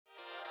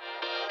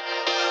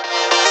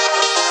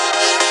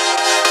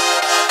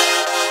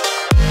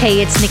Hey,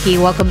 it's Nikki.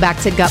 Welcome back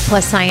to Gut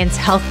Plus Science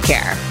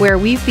Healthcare, where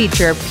we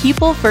feature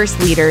people-first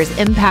leaders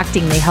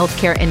impacting the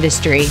healthcare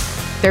industry.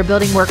 They're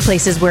building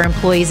workplaces where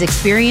employees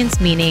experience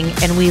meaning,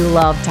 and we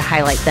love to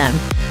highlight them.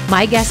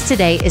 My guest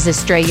today is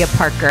Estrella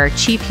Parker,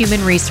 Chief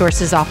Human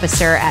Resources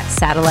Officer at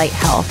Satellite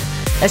Health.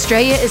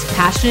 Estrella is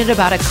passionate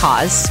about a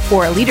cause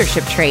or a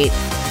leadership trait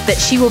that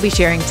she will be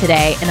sharing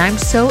today, and I'm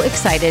so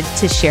excited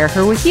to share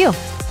her with you.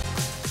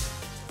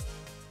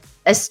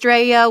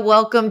 Estrella,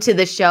 welcome to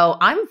the show.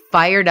 I'm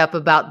fired up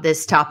about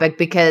this topic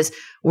because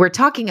we're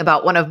talking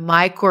about one of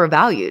my core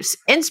values,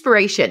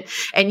 inspiration.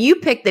 And you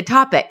picked the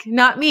topic,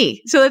 not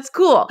me. So that's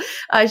cool.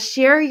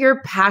 Share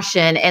your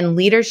passion and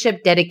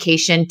leadership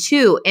dedication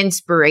to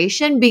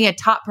inspiration being a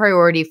top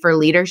priority for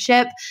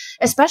leadership,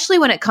 especially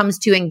when it comes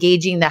to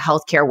engaging the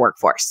healthcare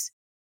workforce.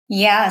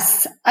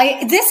 Yes,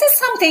 this is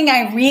something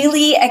I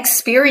really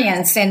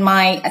experienced in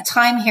my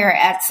time here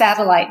at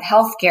Satellite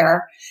Healthcare.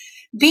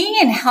 Being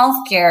in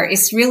healthcare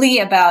is really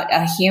about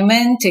a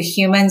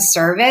human-to-human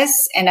service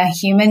and a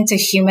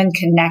human-to-human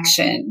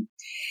connection.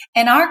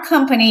 And our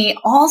company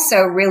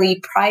also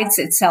really prides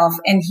itself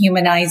in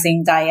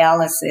humanizing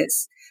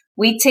dialysis.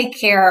 We take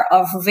care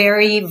of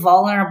very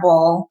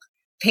vulnerable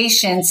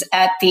patients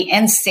at the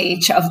end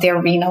stage of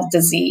their renal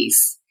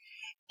disease.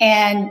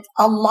 And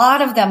a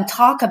lot of them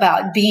talk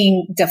about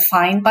being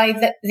defined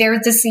by their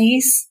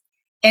disease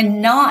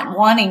and not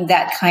wanting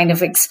that kind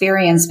of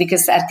experience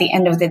because at the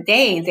end of the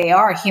day, they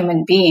are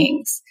human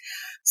beings.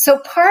 So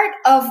part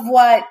of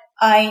what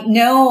I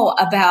know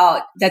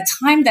about the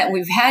time that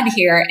we've had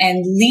here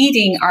and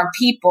leading our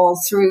people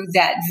through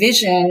that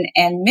vision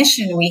and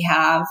mission we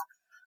have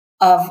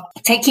of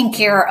taking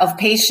care of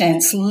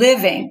patients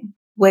living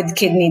with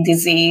kidney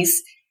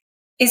disease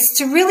is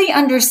to really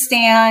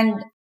understand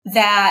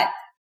that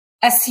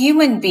as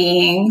human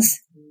beings,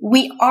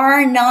 we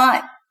are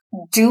not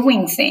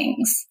doing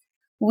things.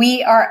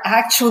 We are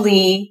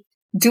actually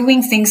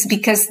doing things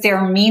because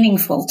they're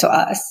meaningful to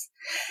us.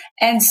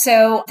 And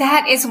so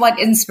that is what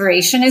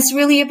inspiration is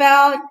really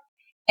about.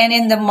 And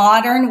in the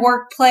modern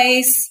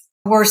workplace,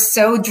 we're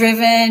so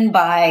driven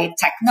by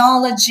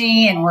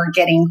technology and we're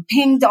getting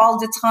pinged all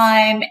the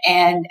time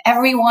and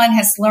everyone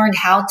has learned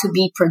how to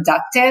be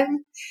productive.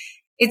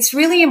 It's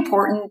really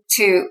important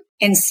to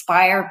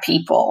inspire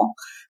people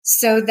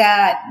so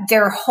that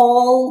their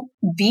whole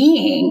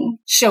being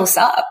shows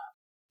up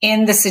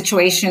in the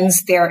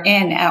situations they're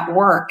in at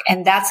work.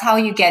 And that's how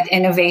you get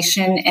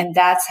innovation and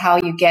that's how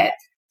you get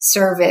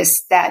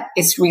service that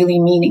is really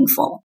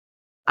meaningful.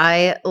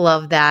 I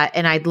love that.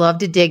 And I'd love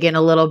to dig in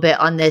a little bit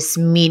on this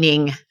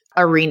meaning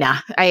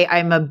arena.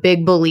 I'm a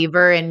big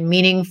believer in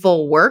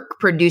meaningful work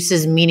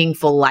produces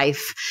meaningful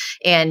life.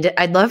 And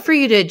I'd love for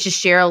you to just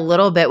share a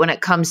little bit when it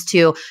comes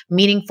to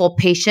meaningful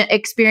patient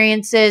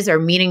experiences or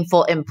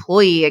meaningful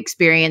employee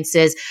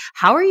experiences.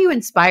 How are you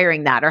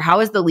inspiring that? Or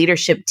how is the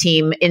leadership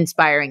team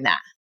inspiring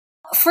that?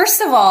 First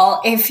of all,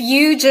 if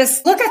you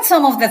just look at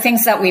some of the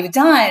things that we've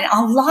done,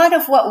 a lot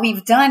of what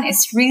we've done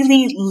is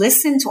really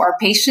listen to our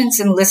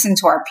patients and listen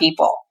to our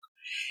people.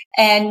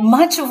 And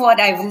much of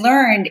what I've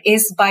learned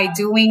is by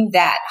doing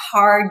that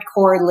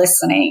hardcore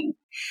listening.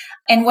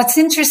 And what's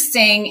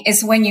interesting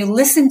is when you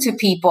listen to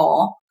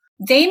people,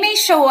 they may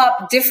show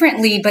up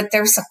differently, but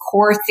there's a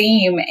core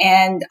theme.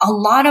 And a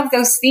lot of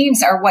those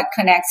themes are what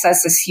connects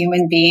us as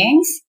human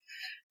beings.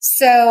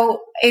 So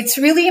it's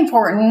really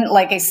important,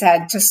 like I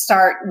said, to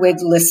start with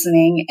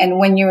listening. And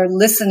when you're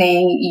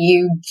listening,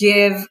 you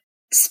give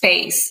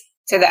space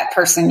to that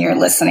person you're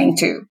listening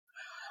to.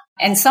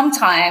 And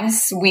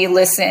sometimes we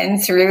listen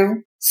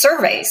through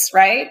surveys,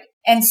 right?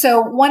 And so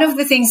one of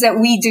the things that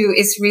we do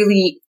is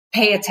really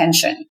pay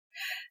attention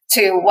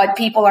to what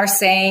people are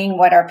saying,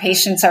 what our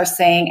patients are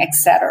saying,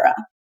 etc.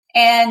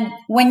 And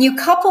when you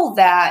couple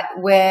that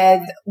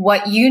with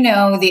what you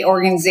know the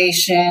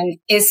organization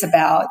is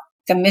about,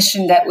 the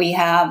mission that we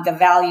have, the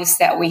values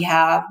that we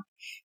have,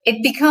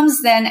 it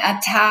becomes then a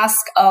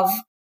task of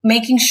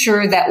making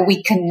sure that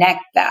we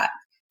connect that.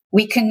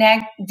 We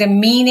connect the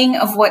meaning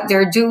of what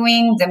they're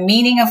doing, the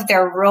meaning of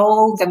their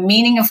role, the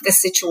meaning of the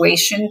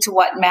situation to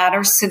what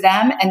matters to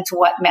them and to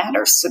what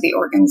matters to the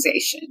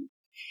organization.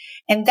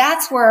 And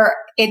that's where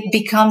it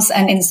becomes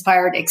an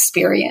inspired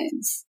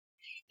experience.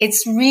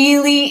 It's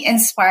really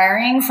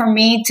inspiring for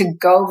me to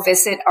go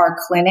visit our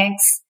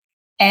clinics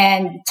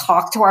and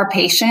talk to our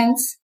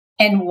patients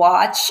and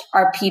watch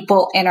our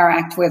people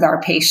interact with our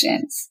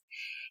patients.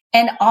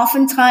 And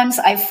oftentimes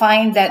I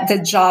find that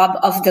the job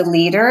of the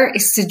leader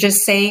is to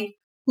just say,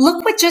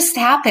 look what just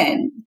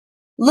happened.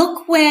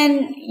 Look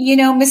when,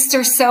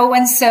 Mr.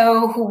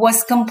 So-and-so who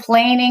was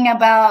complaining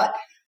about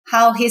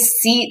how his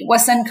seat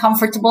was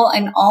uncomfortable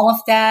and all of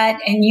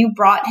that, and you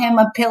brought him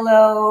a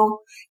pillow.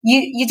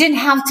 You didn't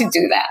have to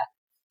do that,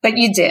 but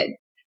you did,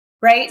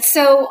 right?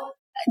 So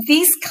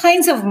these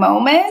kinds of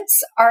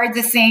moments are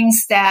the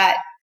things that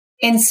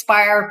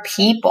inspire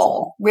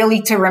people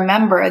really to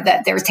remember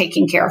that they're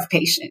taking care of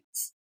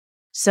patients.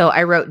 So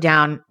I wrote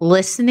down,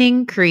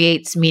 listening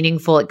creates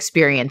meaningful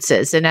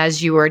experiences. And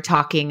as you were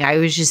talking, I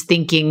was just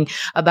thinking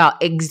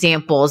about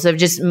examples of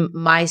just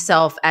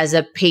myself as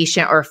a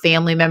patient or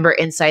family member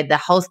inside the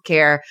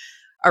healthcare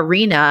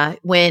arena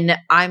when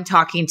I'm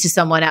talking to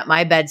someone at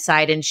my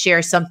bedside and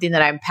share something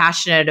that I'm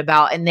passionate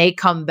about, and they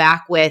come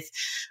back with,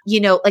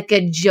 like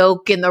a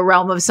joke in the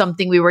realm of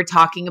something we were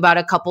talking about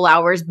a couple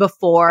hours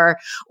before,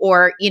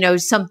 or,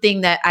 something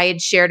that I had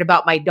shared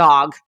about my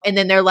dog. And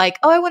then they're like,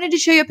 oh, I wanted to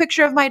show you a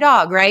picture of my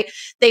dog, right?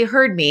 They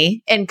heard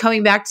me and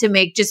coming back to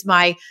make just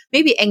my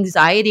maybe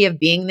anxiety of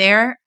being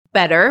there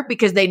better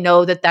because they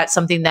know that that's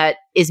something that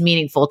is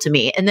meaningful to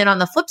me. And then on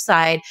the flip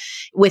side,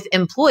 with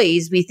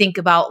employees, we think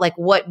about like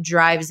what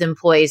drives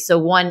employees. So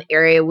one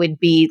area would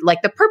be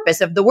like the purpose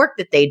of the work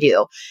that they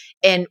do.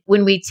 And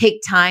when we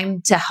take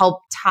time to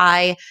help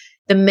tie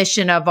the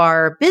mission of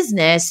our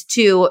business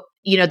to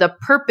the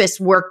purpose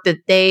work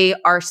that they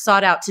are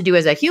sought out to do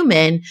as a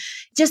human,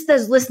 just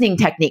those listening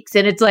techniques.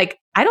 And it's like,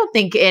 I don't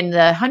think in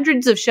the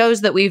hundreds of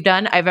shows that we've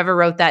done, I've ever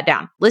wrote that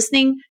down.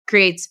 Listening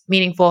creates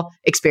meaningful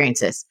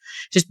experiences.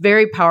 Just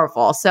very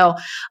powerful. So,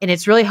 and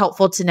it's really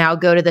helpful to now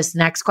go to this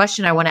next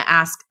question I want to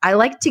ask. I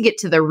like to get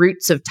to the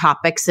roots of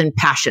topics and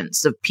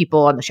passions of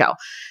people on the show.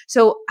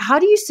 So how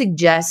do you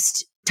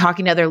suggest,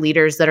 talking to other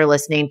leaders that are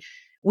listening,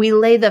 we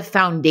lay the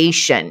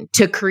foundation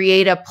to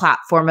create a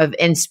platform of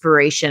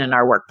inspiration in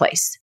our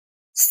workplace?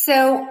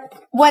 So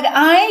what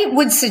I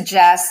would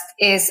suggest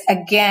is,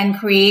 again,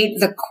 create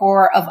the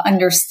core of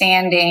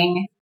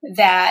understanding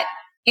that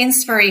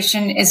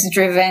inspiration is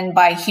driven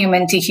by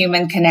human to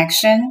human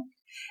connection.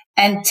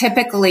 And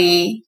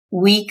typically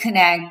we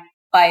connect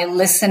by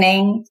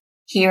listening,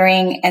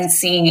 hearing, and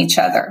seeing each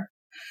other.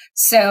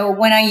 So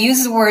when I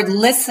use the word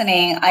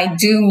listening, I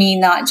do mean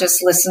not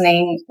just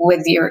listening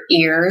with your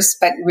ears,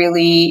 but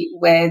really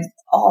with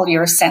all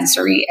your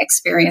sensory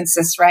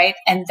experiences, right?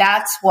 And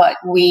that's what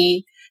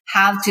we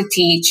have to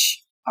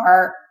teach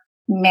our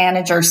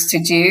managers to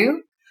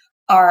do,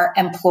 our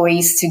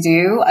employees to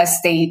do as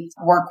they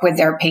work with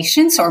their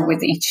patients or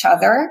with each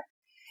other.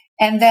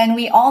 And then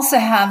we also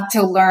have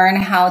to learn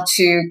how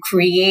to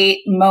create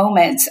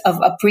moments of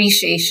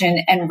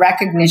appreciation and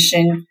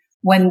recognition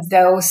when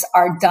those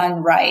are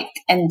done right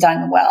and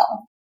done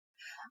well.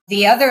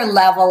 The other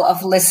level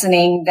of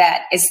listening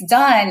that is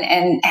done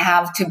and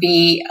have to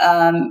be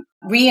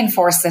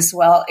reinforced as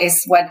well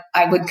is what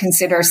I would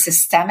consider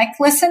systemic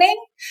listening.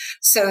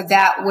 So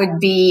that would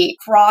be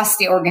across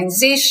the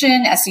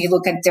organization as you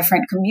look at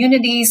different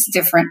communities,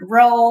 different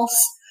roles,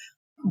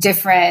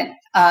 different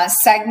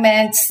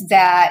segments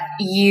that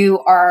you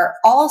are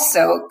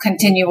also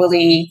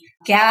continually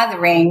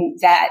gathering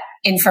that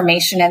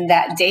information and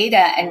that data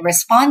and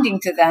responding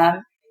to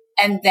them,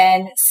 and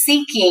then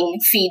seeking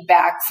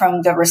feedback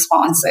from the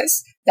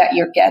responses that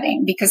you're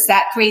getting, because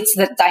that creates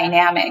the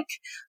dynamic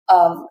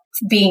of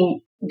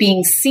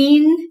being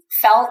seen,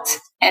 felt,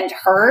 and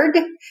heard,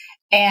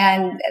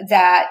 and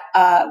that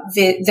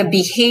the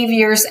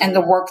behaviors and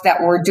the work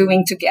that we're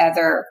doing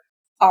together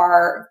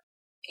are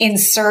in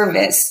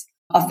service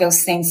of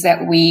those things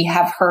that we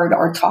have heard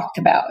or talked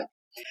about.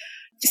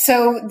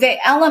 So the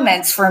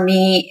elements for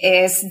me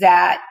is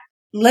that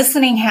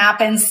listening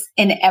happens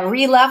in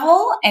every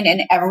level and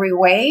in every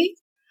way.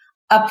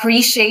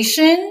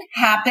 Appreciation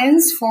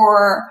happens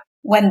for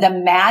when the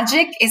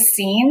magic is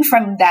seen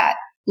from that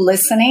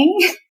listening,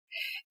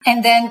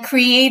 and then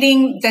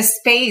creating the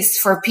space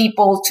for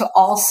people to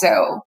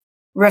also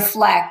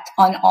reflect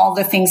on all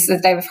the things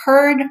that they've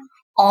heard,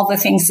 all the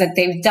things that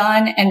they've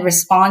done and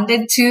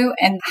responded to,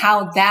 and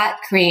how that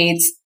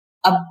creates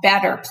a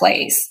better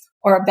place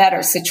or a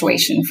better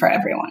situation for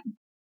everyone.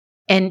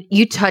 And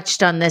you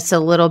touched on this a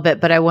little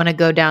bit, but I want to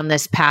go down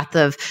this path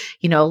of,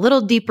 a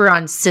little deeper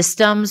on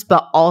systems,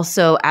 but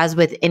also, as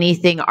with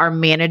anything, our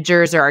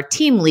managers or our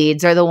team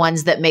leads are the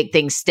ones that make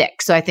things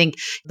stick. So I think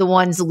the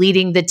ones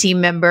leading the team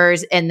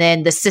members and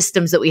then the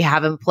systems that we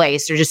have in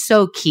place are just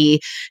so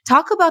key.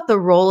 Talk about the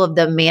role of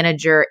the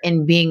manager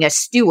in being a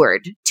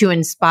steward to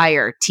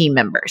inspire team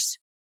members.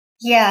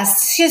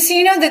 Yes. Just,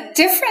 the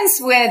difference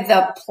with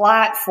the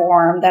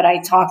platform that I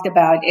talked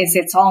about is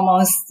it's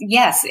almost,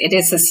 yes, it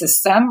is a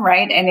system,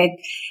 right? And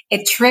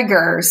it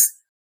triggers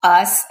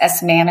us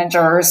as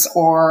managers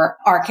or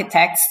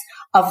architects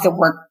of the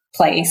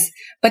workplace.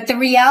 But the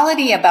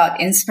reality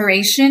about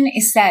inspiration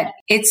is that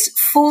it's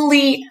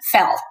fully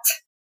felt.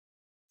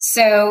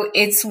 So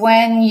it's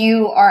when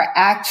you are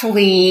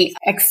actually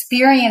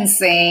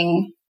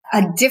experiencing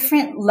a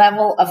different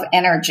level of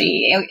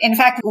energy. In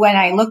fact, when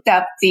I looked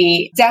up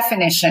the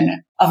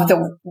definition of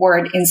the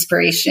word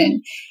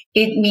inspiration,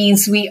 it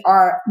means we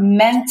are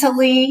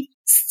mentally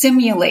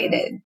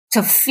stimulated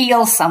to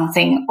feel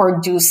something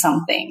or do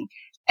something,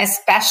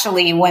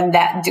 especially when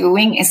that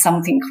doing is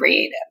something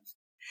creative.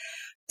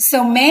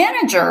 So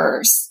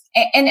managers,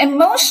 and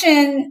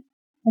emotion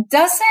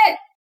doesn't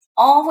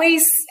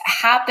always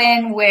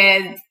happen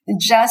with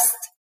just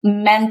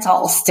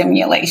mental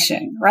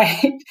stimulation,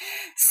 right?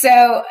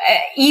 So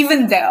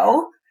even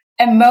though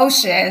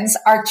emotions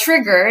are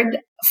triggered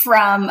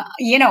from,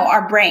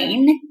 our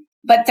brain,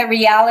 But the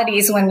reality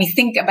is when we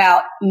think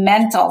about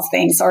mental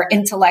things or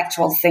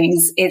intellectual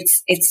things,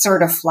 it's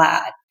sort of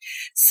flat.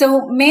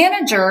 So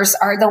managers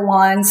are the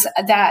ones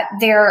that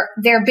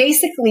they're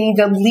basically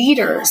the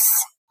leaders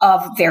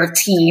of their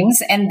teams,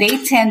 and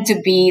they tend to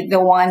be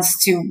the ones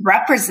to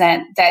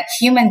represent that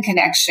human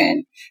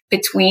connection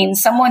between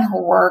someone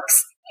who works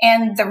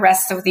and the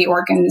rest of the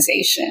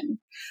organization.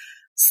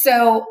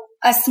 So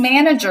as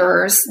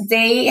managers,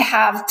 they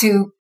have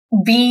to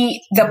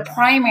be the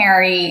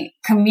primary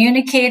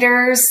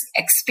communicators,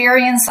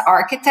 experience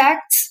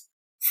architects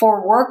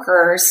for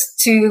workers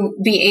to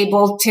be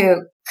able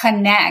to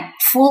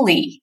connect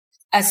fully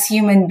as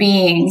human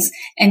beings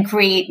and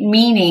create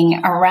meaning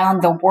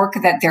around the work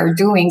that they're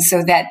doing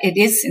so that it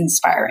is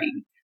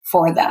inspiring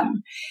for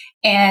them.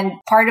 And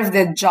part of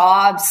the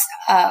jobs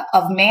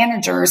of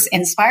managers,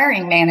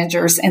 inspiring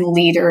managers and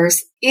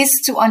leaders, is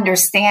to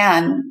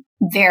understand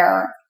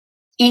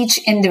each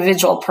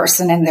individual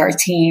person in their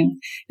team,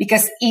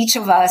 because each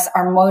of us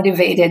are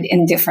motivated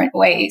in different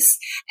ways.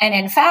 And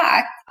in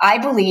fact, I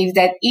believe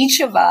that each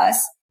of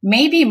us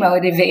may be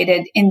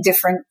motivated in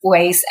different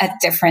ways at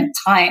different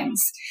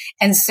times.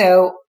 And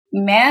so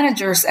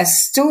managers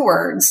as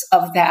stewards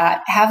of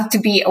that have to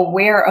be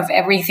aware of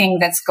everything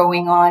that's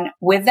going on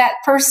with that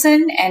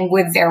person and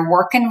with their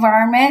work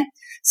environment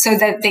so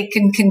that they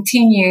can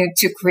continue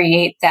to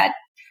create that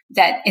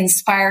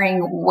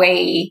inspiring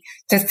way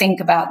to think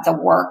about the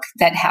work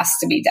that has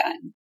to be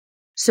done.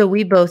 So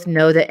we both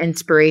know that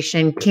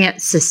inspiration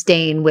can't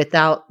sustain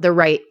without the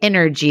right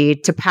energy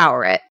to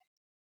power it.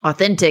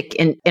 Authentic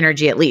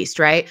energy, at least,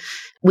 right?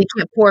 We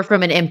can't pour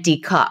from an empty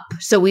cup.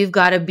 So we've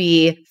got to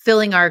be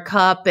filling our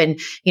cup and,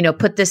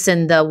 put this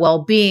in the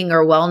well-being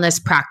or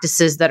wellness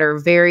practices that are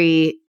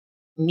very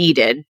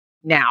needed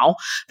now,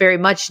 very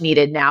much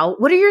needed now.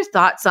 What are your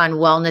thoughts on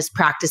wellness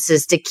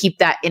practices to keep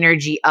that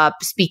energy up,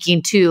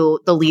 speaking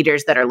to the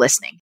leaders that are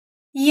listening?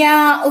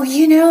 Yeah,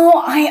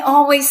 I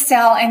always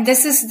tell, and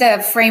this is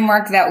the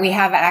framework that we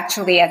have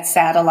actually at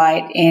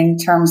Satellite in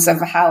terms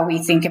of how we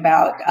think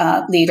about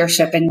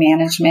leadership and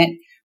management.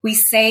 We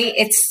say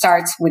it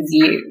starts with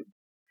you.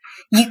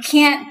 You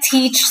can't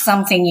teach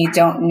something you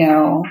don't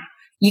know.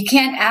 You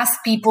can't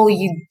ask people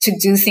to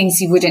do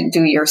things you wouldn't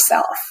do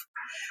yourself.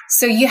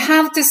 So you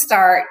have to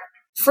start,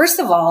 first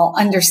of all,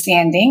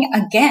 understanding,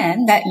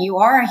 again, that you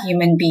are a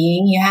human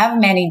being. You have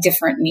many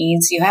different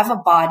needs. You have a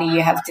body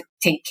you have to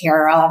take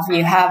care of.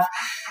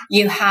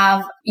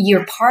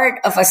 You're part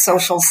of a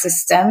social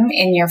system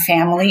in your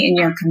family, in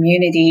your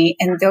community,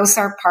 and those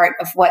are part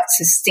of what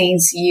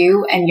sustains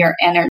you and your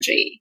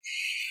energy.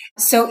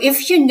 So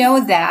if you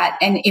know that,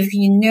 and if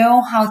you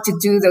know how to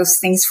do those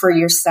things for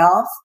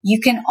yourself, you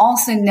can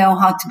also know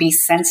how to be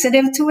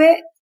sensitive to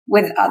it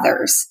with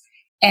others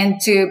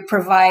and to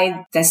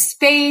provide the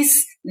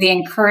space, the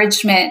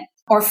encouragement,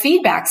 or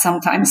feedback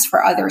sometimes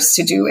for others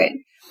to do it.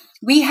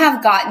 We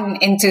have gotten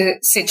into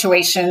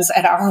situations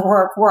at our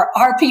work where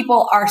our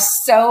people are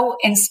so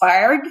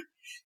inspired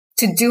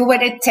to do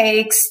what it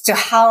takes to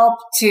help,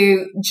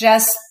 to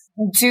just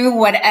do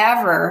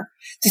whatever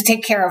to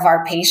take care of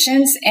our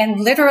patients.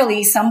 And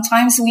literally,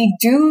 sometimes we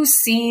do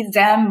see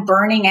them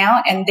burning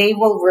out and they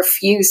will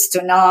refuse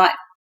to not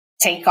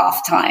take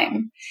off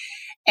time.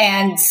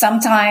 And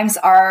sometimes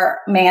our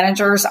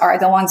managers are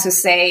the ones who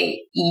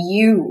say,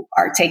 you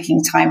are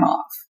taking time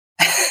off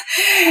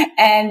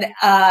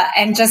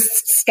and just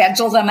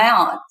schedule them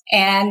out.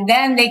 And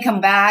then they come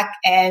back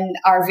and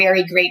are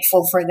very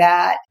grateful for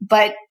that.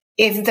 But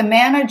if the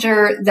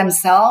manager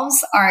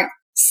themselves aren't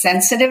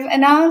sensitive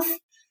enough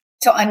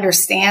to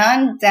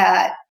understand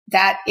that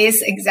that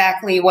is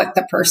exactly what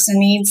the person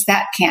needs,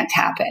 that can't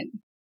happen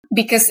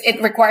because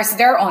it requires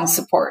their own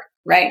support,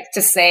 right?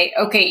 To say,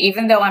 okay,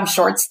 even though I'm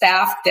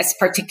short-staffed, this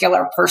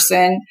particular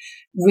person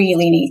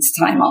really needs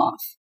time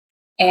off.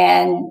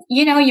 And,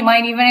 you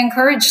might even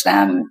encourage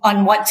them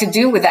on what to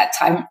do with that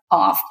time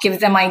off, give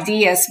them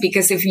ideas,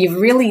 because if you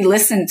really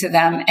listen to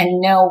them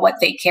and know what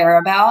they care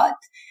about,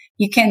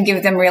 you can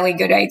give them really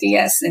good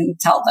ideas and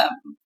tell them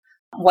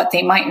what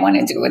they might want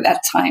to do with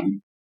that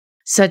time.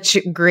 Such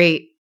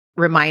great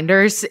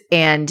reminders.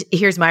 And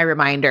here's my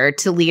reminder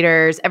to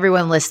leaders,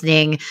 everyone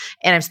listening,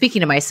 and I'm speaking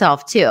to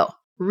myself too.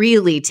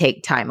 Really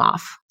take time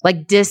off,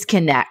 like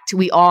disconnect.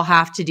 We all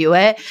have to do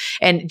it.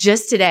 And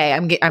just today,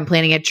 I'm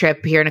planning a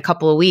trip here in a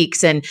couple of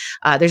weeks, and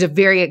there's a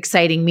very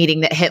exciting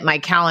meeting that hit my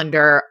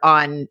calendar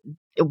on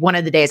one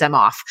of the days I'm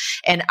off.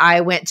 And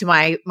I went to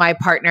my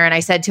partner and I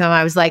said to him,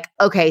 I was like,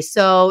 okay,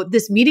 so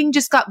this meeting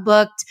just got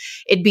booked.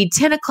 It'd be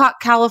 10 o'clock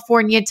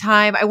California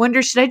time. I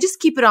wonder, should I just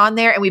keep it on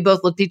there? And we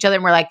both looked at each other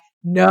and we're like,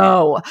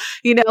 no,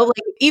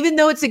 even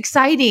though it's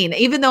exciting,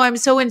 even though I'm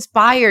so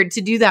inspired to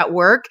do that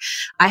work,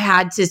 I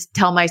had to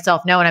tell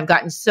myself no. And I've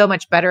gotten so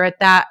much better at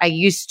that.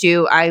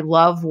 I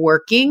love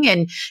working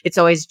and it's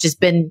always just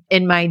been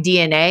in my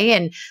DNA.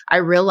 And I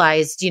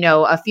realized,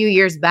 a few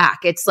years back,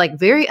 it's like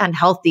very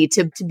unhealthy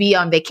to be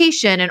on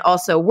vacation and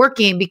also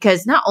working,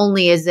 because not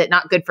only is it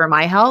not good for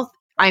my health,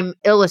 I'm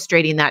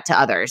illustrating that to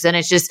others. And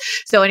it's just,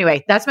 so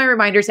anyway, that's my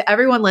reminder to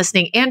everyone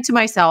listening and to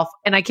myself.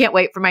 And I can't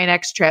wait for my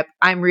next trip.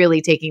 I'm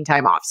really taking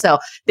time off. So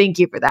thank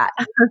you for that.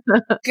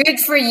 Good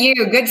for you.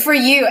 Good for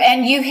you.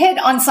 And you hit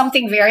on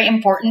something very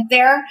important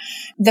there.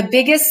 The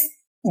biggest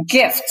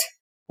gift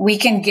we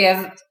can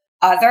give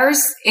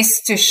others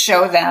is to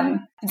show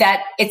them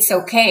that it's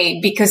okay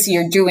because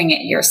you're doing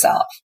it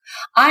yourself.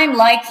 I'm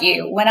like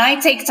you. When I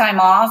take time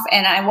off,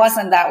 and I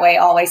wasn't that way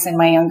always in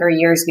my younger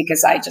years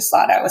because I just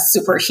thought I was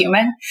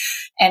superhuman,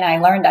 and I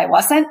learned I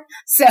wasn't.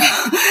 So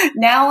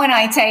now when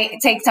I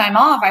take time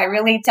off, I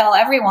really tell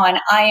everyone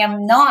I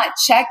am not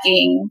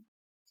checking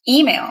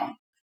email.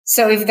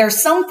 So if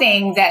there's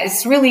something that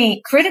is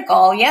really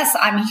critical, yes,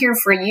 I'm here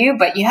for you,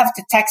 but you have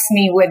to text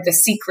me with the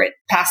secret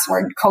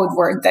password code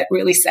word that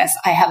really says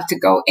I have to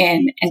go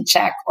in and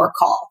check or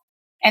call.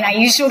 And I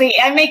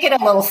make it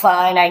a little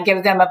fun. I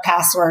give them a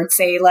password,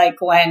 say like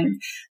when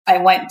I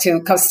went to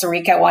Costa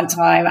Rica one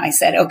time, I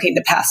said, okay,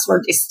 the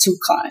password is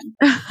Toucan.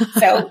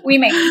 So we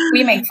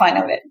make fun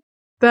of it.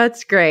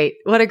 That's great.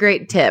 What a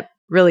great tip.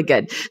 Really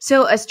good.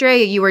 So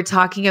Estrella, you were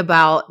talking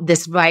about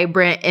this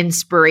vibrant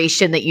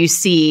inspiration that you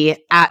see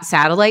at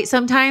Satellite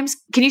sometimes.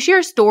 Can you share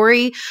a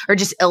story or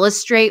just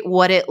illustrate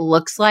what it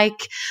looks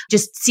like?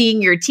 Just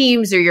seeing your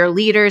teams or your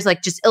leaders,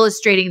 like just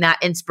illustrating that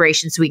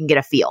inspiration so we can get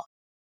a feel.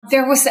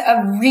 There was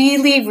a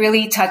really,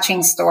 really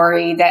touching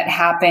story that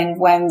happened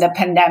when the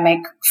pandemic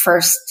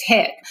first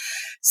hit.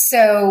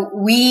 So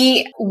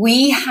we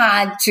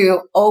had to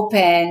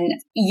open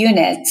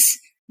units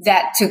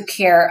that took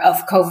care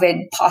of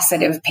COVID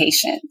positive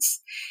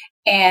patients.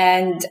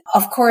 And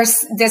of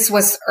course, this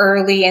was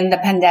early in the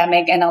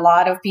pandemic and a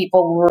lot of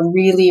people were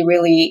really,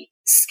 really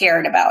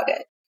scared about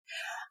it.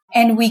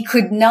 And we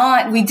did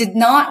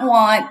not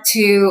want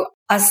to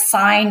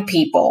assign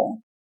people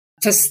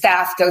to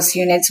staff those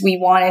units. We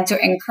wanted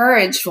to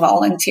encourage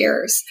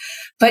volunteers,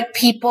 but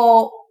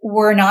people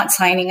were not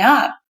signing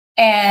up.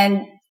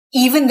 And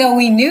even though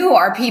we knew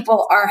our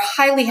people are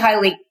highly,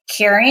 highly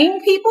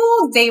caring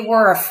people, they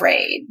were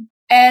afraid.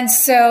 And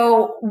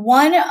so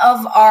one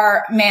of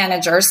our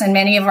managers, and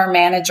many of our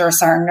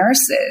managers are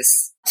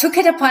nurses, took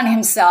it upon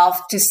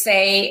himself to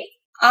say,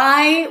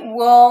 I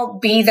will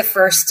be the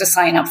first to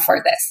sign up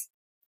for this.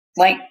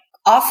 Like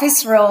off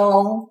his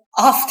role,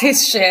 off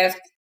his shift,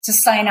 to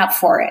sign up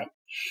for it.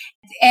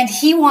 And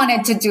he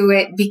wanted to do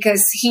it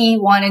because he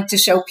wanted to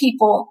show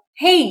people,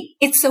 hey,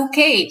 it's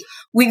okay.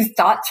 We've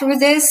thought through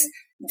this.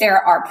 There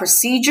are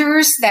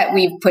procedures that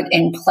we've put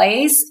in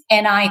place,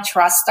 and I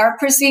trust our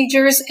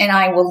procedures, and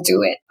I will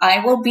do it.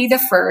 I will be the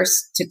first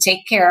to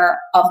take care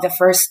of the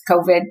first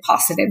COVID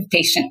positive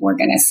patient we're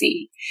going to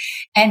see.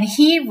 And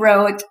he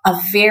wrote a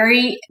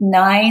very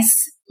nice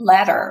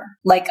letter,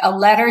 like a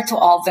letter to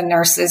all the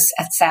nurses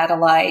at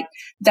Satellite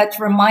that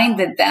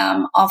reminded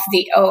them of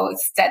the oath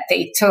that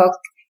they took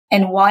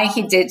and why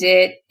he did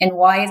it and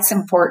why it's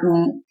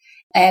important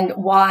and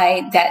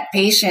why that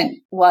patient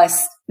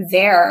was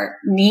there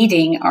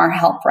needing our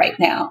help right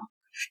now.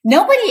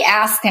 Nobody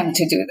asked him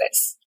to do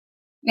this.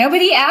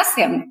 Nobody asked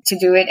him to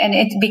do it. And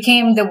it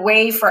became the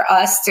way for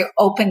us to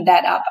open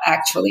that up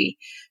actually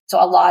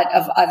to a lot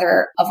of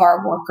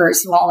our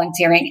workers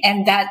volunteering.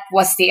 And that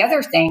was the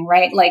other thing,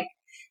 right? Like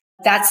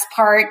that's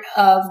part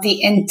of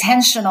the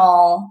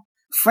intentional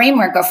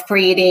framework of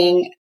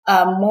creating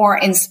a more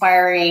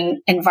inspiring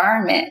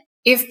environment.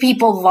 If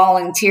people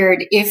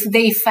volunteered, if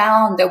they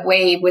found a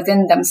way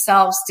within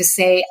themselves to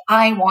say,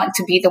 I want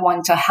to be the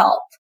one to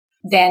help,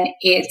 then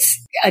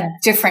it's a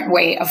different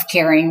way of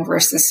caring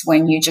versus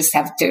when you just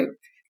have to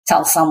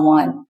tell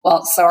someone,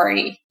 well,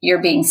 sorry,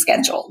 you're being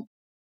scheduled.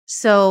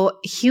 So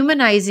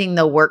humanizing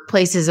the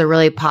workplace is a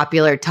really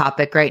popular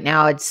topic right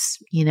now. It's,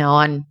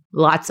 on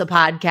lots of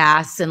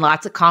podcasts and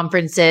lots of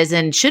conferences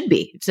and should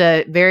be. It's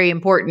a very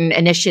important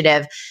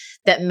initiative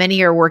that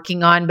many are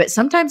working on, but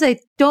sometimes I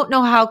don't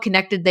know how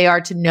connected they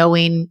are to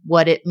knowing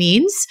what it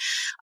means.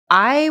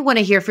 I want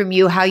to hear from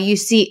you how you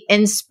see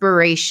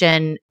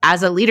inspiration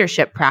as a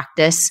leadership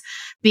practice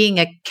being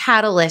a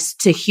catalyst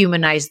to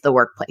humanize the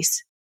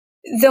workplace.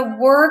 The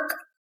work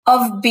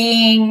of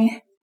being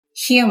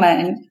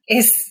human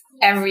is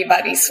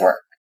everybody's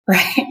work,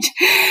 right?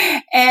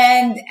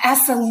 And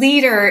as a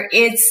leader,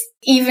 it's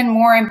even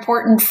more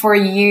important for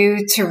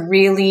you to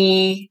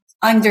really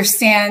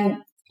understand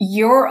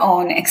your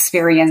own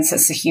experience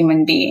as a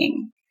human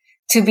being,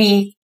 to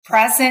be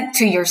present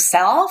to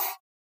yourself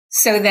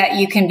so that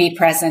you can be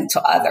present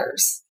to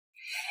others.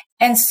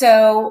 And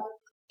so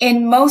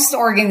in most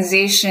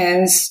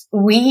organizations,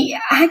 we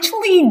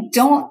actually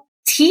don't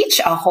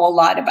teach a whole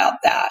lot about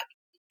that.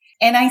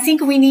 And I think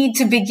we need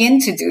to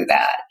begin to do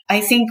that. I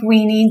think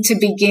we need to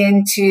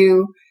begin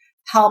to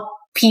help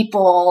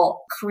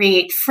people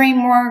create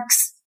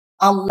frameworks,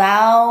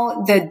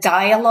 allow the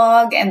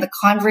dialogue and the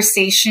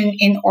conversation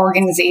in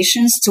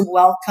organizations to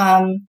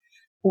welcome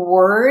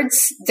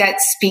words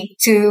that speak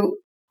to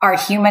our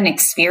human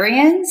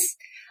experience.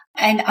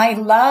 And I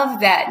love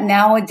that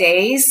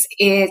nowadays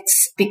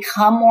it's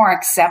become more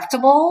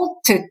acceptable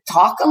to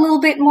talk a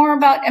little bit more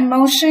about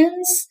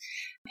emotions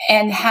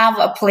and have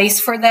a place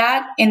for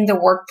that in the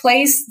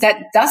workplace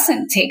that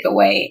doesn't take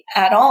away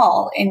at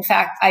all. In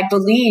fact, I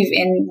believe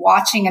in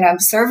watching and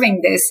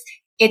observing this,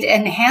 it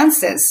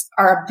enhances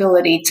our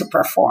ability to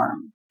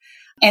perform.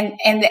 And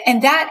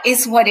that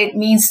is what it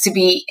means to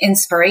be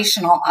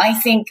inspirational. I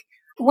think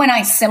when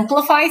I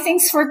simplify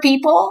things for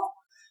people,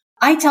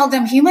 I tell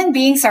them human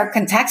beings are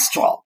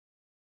contextual.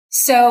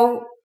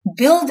 So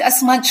build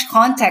as much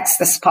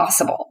context as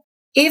possible.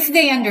 If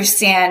they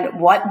understand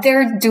what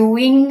they're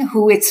doing,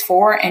 who it's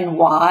for and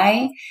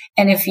why,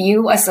 and if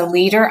you as a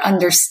leader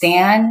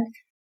understand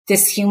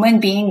this human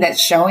being that's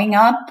showing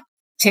up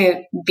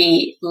to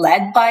be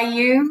led by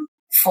you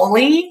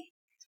fully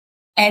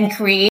and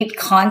create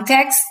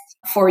context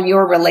for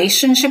your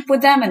relationship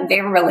with them and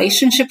their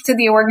relationship to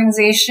the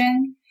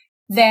organization,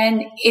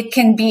 then it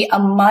can be a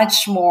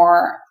much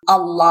more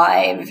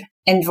alive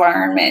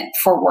environment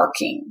for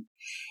working.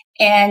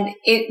 And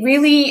it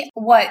really,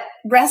 what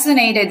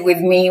resonated with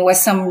me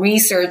was some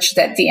research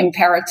that the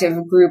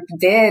Imperative Group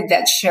did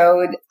that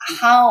showed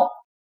how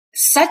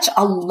such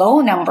a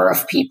low number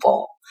of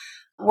people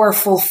were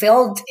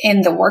fulfilled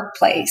in the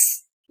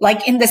workplace,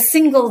 like in the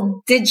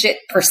single digit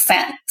 %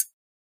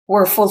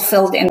 were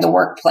fulfilled in the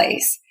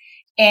workplace,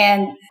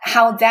 and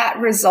how that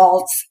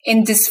results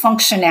in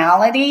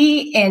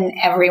dysfunctionality in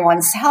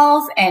everyone's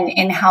health and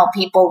in how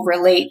people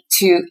relate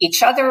to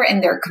each other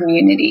and their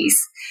communities.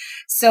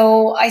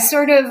 So I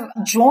sort of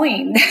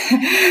joined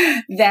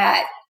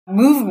that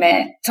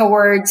movement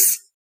towards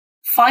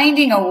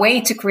finding a way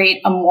to create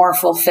a more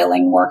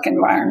fulfilling work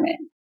environment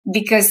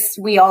because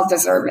we all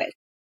deserve it.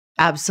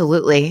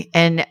 Absolutely.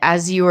 And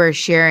as you were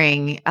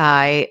sharing,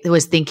 I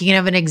was thinking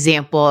of an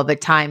example of a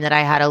time that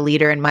I had a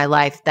leader in my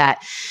life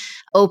that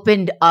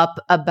opened up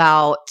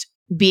about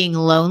being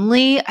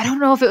lonely. I don't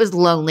know if it was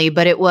lonely,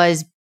 but it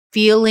was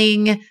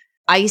feeling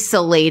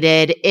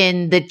isolated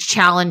in the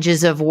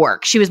challenges of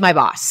work. She was my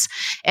boss.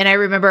 And I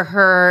remember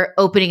her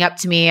opening up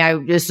to me. I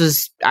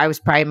was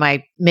probably in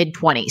my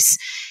mid-20s.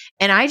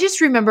 And I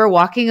just remember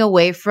walking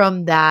away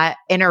from that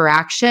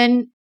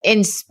interaction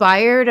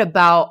inspired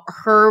about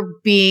her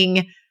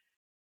being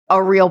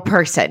a real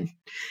person.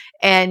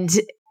 And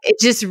it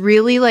just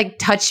really like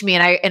touched me.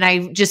 And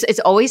I just,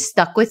 it's always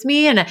stuck with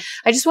me. And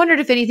I just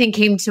wondered if anything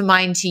came to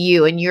mind to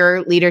you in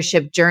your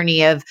leadership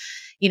journey of,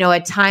 you know,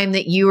 a time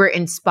that you were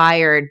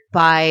inspired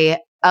by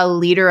a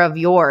leader of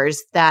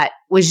yours that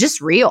was just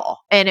real.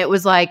 And it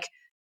was like,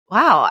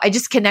 wow, I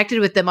just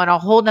connected with them on a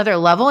whole nother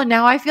level. And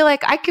now I feel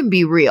like I can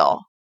be real.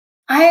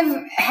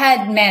 I've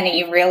had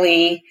many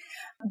really,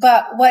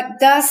 but what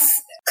does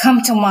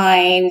come to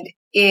mind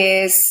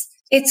is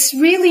it's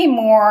really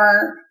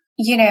more,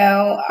 you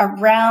know,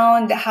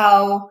 around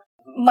how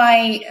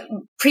my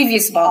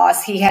previous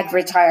boss, he had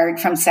retired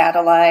from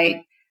Satellite.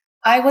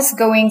 I was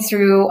going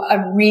through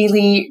a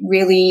really,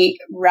 really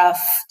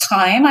rough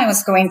time. I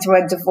was going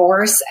through a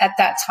divorce at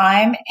that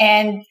time.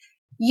 And,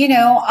 you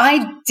know,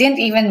 I didn't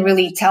even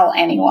really tell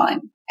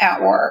anyone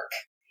at work.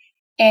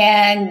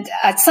 And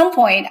at some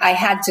point I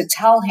had to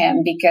tell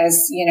him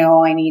because, you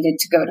know, I needed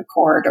to go to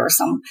court or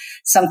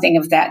something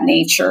of that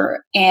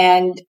nature.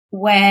 And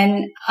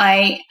when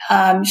I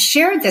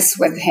shared this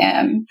with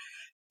him,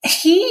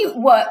 he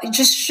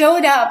just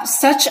showed up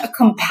such a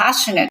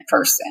compassionate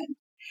person.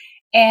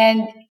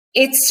 And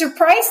it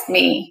surprised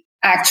me,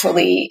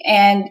 actually.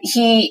 And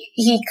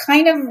he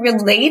kind of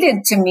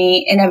related to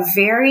me in a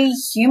very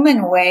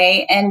human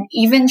way and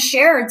even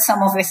shared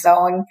some of his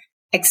own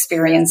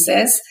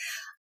experiences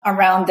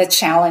around the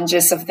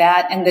challenges of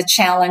that and the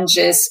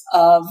challenges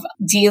of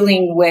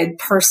dealing with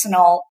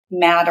personal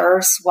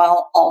matters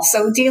while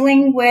also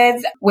dealing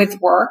with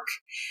work.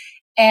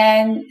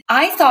 And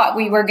I thought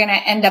we were going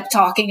to end up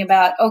talking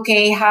about,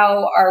 okay,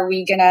 how are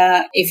we going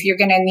to, if you're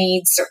going to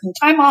need certain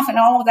time off and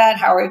all of that,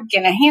 how are we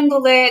going to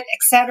handle it,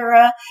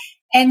 etc.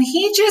 And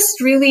he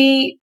just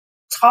really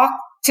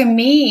talked to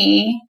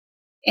me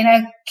in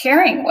a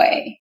caring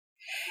way.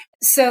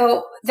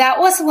 So that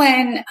was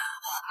when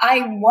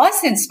I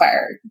was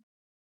inspired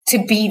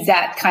to be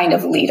that kind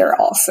of leader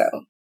also,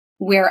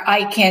 where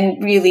I can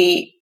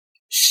really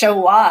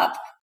show up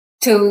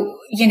to,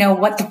 you know,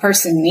 what the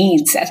person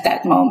needs at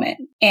that moment.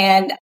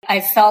 And I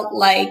felt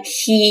like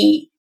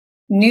he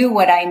knew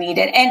what I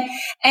needed. And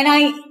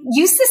I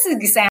use this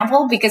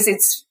example because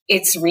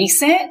it's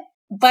recent,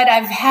 but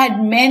I've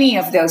had many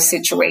of those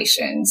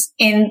situations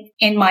in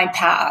my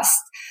past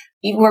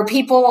where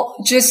people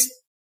just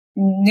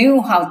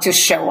knew how to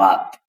show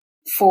up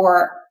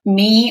for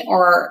me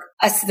or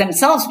us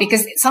themselves,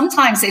 because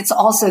sometimes it's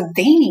also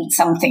they need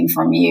something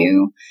from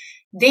you.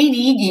 They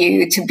need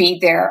you to be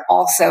there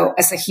also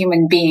as a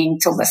human being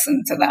to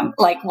listen to them,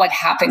 like what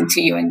happened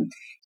to you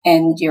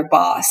and your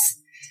boss.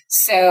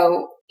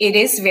 So it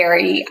is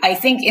I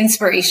think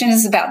inspiration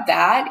is about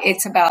that.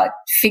 It's about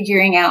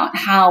figuring out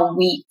how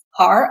we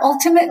are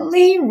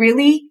ultimately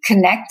really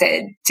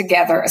connected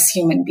together as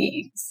human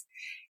beings.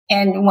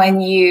 And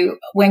when you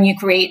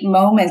create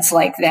moments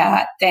like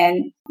that,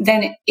 then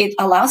it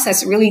allows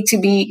us really to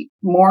be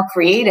more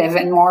creative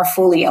and more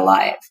fully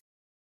alive.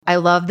 I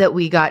love that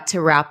we got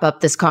to wrap up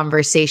this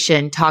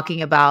conversation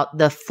talking about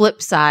the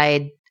flip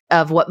side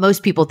of what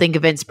most people think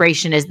of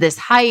inspiration is this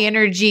high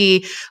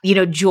energy,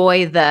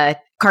 Joy, the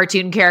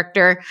cartoon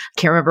character.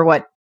 Can't remember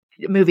what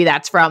movie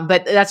that's from,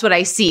 but that's what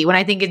I see when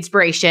I think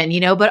inspiration,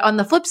 but on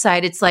the flip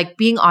side, it's like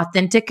being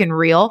authentic and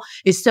real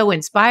is so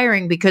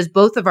inspiring because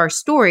both of our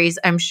stories,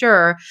 I'm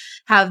sure,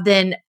 have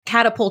then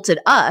catapulted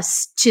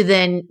us to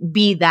then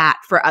be that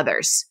for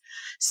others.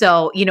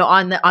 So,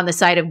 on the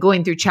side of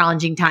going through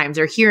challenging times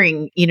or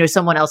hearing,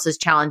 someone else's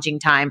challenging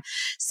time.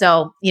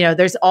 So,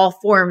 there's all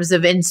forms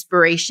of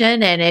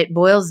inspiration and it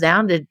boils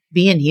down to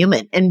being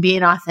human and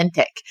being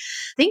authentic.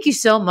 Thank you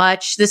so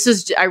much.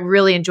 I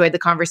really enjoyed the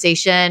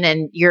conversation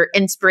and your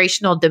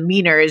inspirational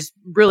demeanor is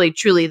really,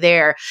 truly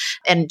there.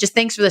 And just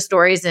thanks for the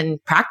stories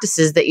and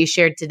practices that you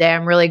shared today.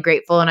 I'm really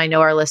grateful. And I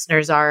know our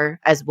listeners are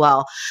as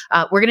well.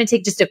 We're going to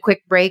take just a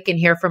quick break and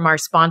hear from our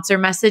sponsor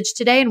message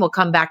today. And we'll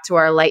come back to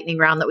our lightning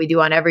round that we do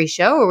on every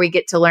show where we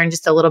get to learn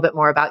just a little bit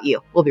more about you.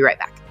 We'll be right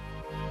back.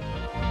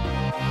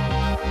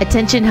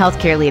 Attention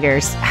healthcare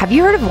leaders. Have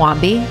you heard of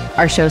Wombi,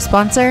 our show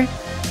sponsor?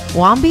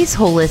 Wombi's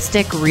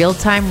holistic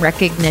real-time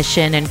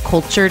recognition and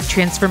culture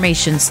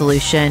transformation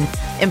solution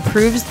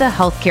improves the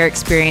healthcare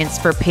experience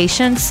for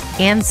patients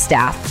and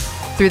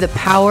staff through the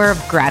power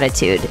of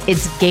gratitude.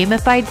 Its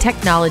gamified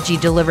technology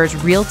delivers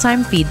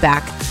real-time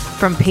feedback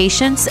from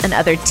patients and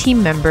other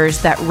team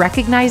members that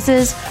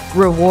recognizes,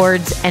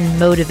 rewards, and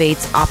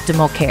motivates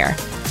optimal care.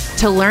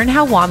 To learn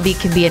how Wombi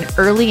can be an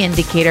early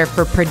indicator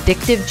for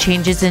predictive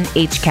changes in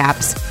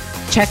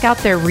HCAHPS, check out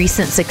their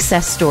recent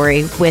success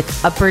story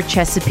with Upper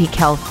Chesapeake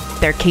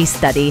Health, their case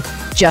study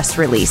just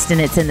released,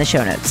 and it's in the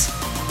show notes.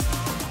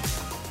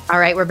 All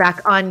right, we're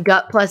back on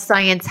Gut Plus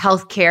Science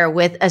Healthcare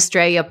with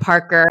Estrella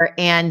Parker,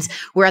 and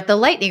we're at the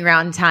lightning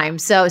round time.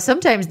 So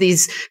sometimes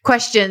these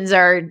questions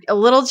are a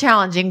little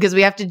challenging because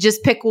we have to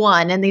just pick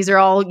one, and these are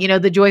all,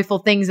 the joyful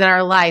things in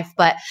our life.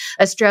 But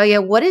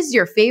Estrella, what is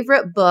your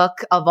favorite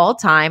book of all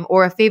time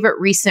or a favorite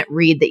recent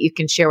read that you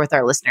can share with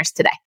our listeners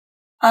today?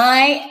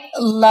 I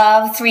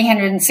love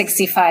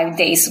 365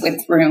 Days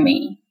with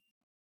Rumi.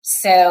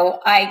 So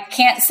I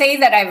can't say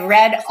that I've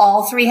read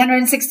all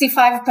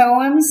 365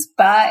 poems,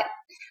 but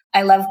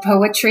I love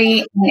poetry,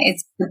 and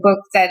it's the book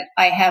that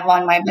I have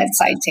on my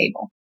bedside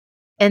table.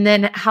 And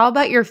then how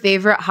about your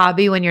favorite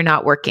hobby when you're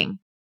not working?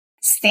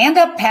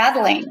 Stand-up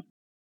paddling.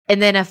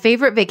 And then a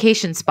favorite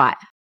vacation spot?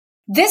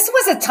 This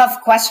was a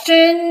tough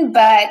question,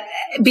 but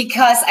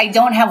because I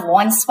don't have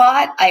one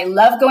spot, I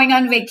love going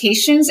on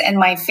vacations, and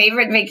my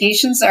favorite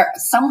vacations are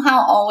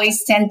somehow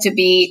always tend to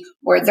be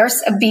where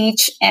there's a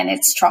beach and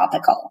it's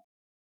tropical.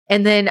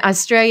 And then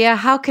Estrella,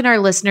 how can our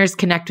listeners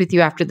connect with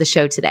you after the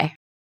show today?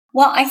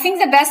 Well, I think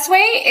the best way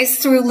is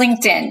through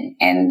LinkedIn,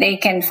 and they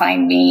can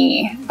find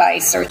me by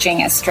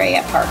searching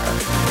Estrella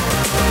Parker.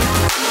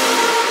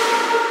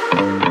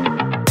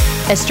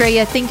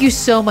 Estrella, thank you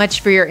so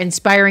much for your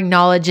inspiring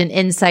knowledge and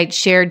insights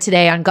shared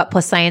today on Gut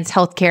Plus Science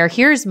Healthcare.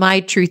 Here's my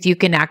truth you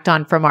can act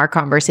on from our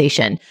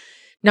conversation.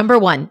 Number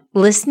 1,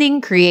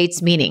 listening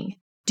creates meaning.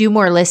 Do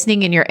more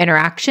listening in your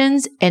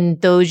interactions, and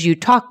those you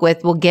talk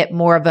with will get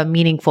more of a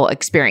meaningful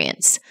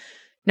experience.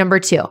 Number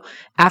 2,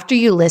 after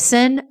you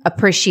listen,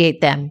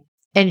 appreciate them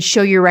and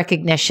show your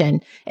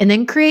recognition, and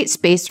then create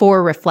space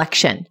for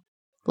reflection.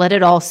 Let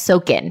it all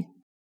soak in.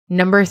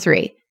 Number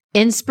 3,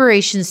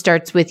 inspiration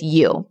starts with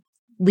you.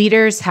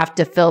 Leaders have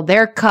to fill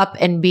their cup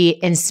and be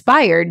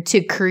inspired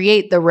to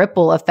create the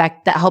ripple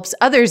effect that helps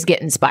others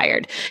get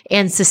inspired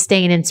and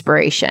sustain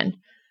inspiration.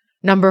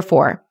 Number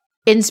 4,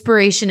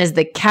 inspiration is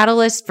the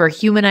catalyst for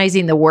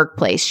humanizing the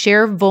workplace.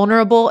 Share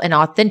vulnerable and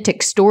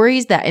authentic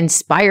stories that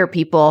inspire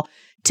people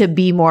to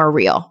be more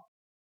real.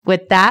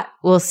 With that,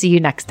 we'll see you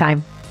next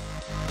time.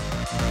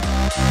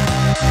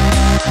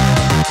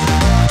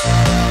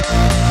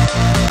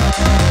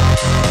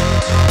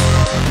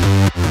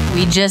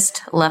 We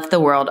just left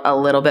the world a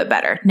little bit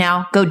better.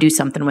 Now go do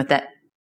something with it.